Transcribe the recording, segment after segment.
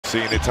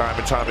Seeing it time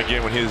and time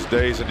again when his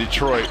days in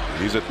Detroit.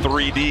 He's a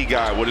 3D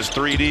guy. What does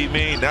 3D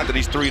mean? Not that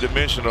he's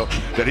three-dimensional,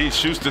 that he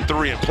shoots the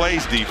three and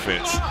plays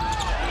defense.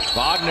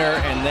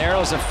 Wagner, and there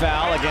was a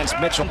foul against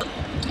Mitchell.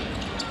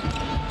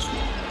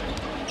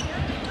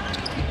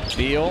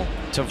 Beal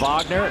to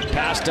Wagner,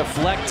 pass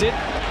deflected.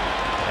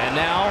 And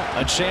now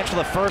a chance for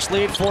the first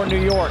lead for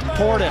New York.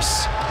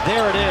 Portis,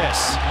 there it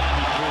is.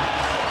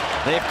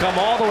 They've come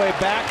all the way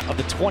back of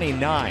the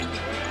 29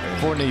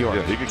 for New York.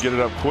 Yeah, he could get it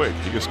up quick.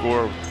 He could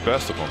score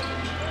best of them.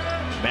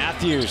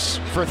 Matthews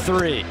for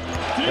three.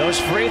 Those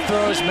free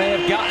throws may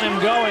have gotten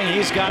him going.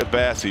 He's got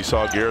Bass. He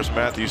saw Garris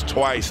Matthews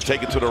twice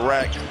take it to the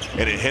rack,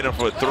 and it hit him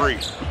for a three.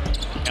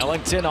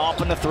 Ellington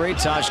off in the three.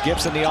 Taj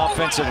Gibson the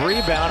offensive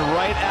rebound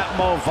right at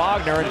Mo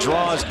Wagner and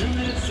draws.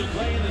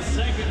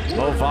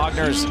 Mo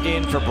Wagner's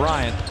in for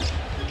Bryant.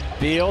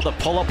 Beal, the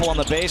pull-up on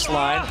the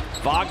baseline.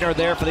 Wagner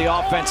there for the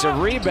offensive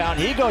rebound.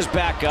 He goes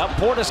back up.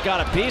 Portis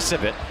got a piece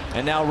of it,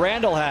 and now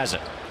Randall has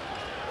it.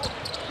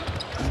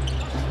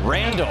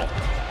 Randall,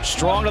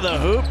 strong to the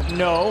hoop?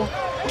 No.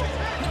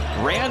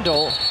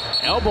 Randall,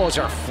 elbows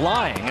are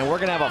flying, and we're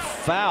going to have a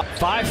foul.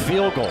 5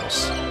 field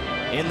goals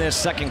in this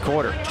second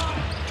quarter.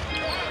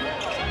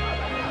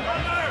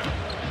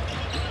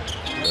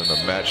 In the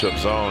matchup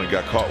zone, he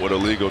got caught with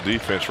illegal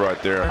defense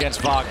right there.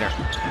 Against Wagner.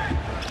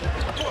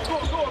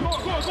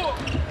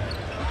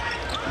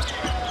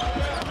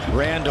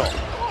 Randall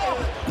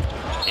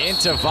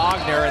into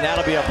Wagner, and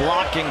that'll be a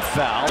blocking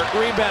foul.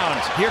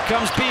 Rebound. Here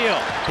comes Beal.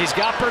 He's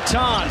got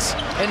Bertans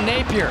and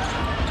Napier.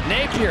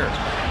 Napier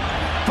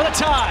for the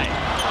tie.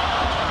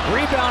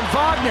 Rebound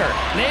Wagner.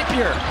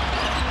 Napier.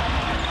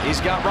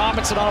 He's got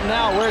Robinson on him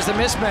now. Where's the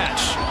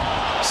mismatch?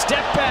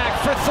 Step back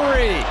for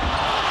three.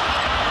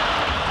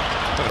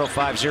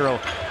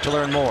 5-0 to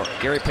learn more.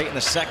 Gary Payton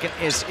II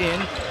is in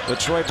with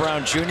Troy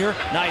Brown Jr.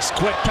 Nice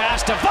quick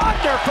pass to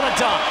Wagner for the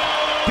dunk.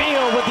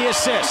 Beal with the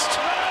assist.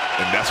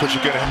 And that's what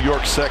you're going to have in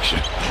York section.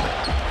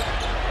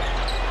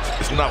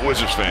 It's not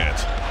Wizards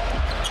fans.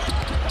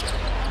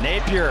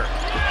 Napier,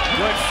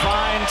 good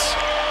finds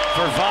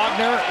for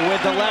Wagner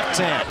with the left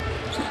hand.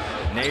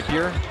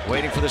 Napier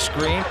waiting for the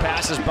screen,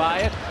 passes by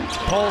it,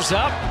 pulls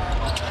up.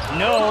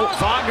 No,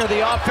 Wagner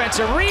the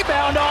offensive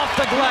rebound off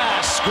the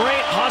glass.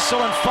 Great hustle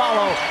and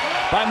follow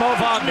by Mo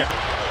Wagner.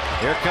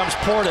 Here comes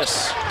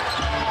Portis.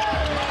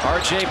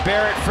 R.J.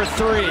 Barrett for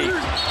three.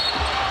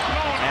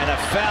 And a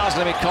foul's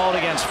going to be called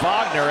against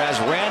Wagner as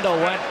Randall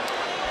went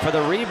for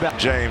the rebound.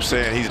 James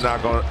saying he's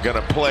not going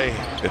to play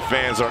if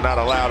fans are not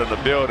allowed in the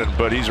building,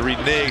 but he's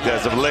reneged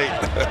as of late.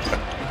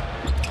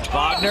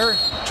 Wagner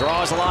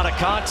draws a lot of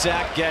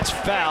contact, gets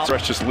fouled.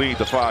 Let's just lead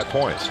to 5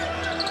 points.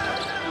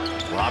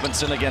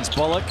 Robinson against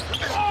Bullock.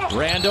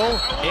 Randall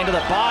into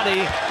the body,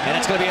 and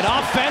it's going to be an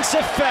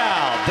offensive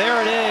foul.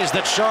 There it is,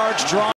 the charge drawn.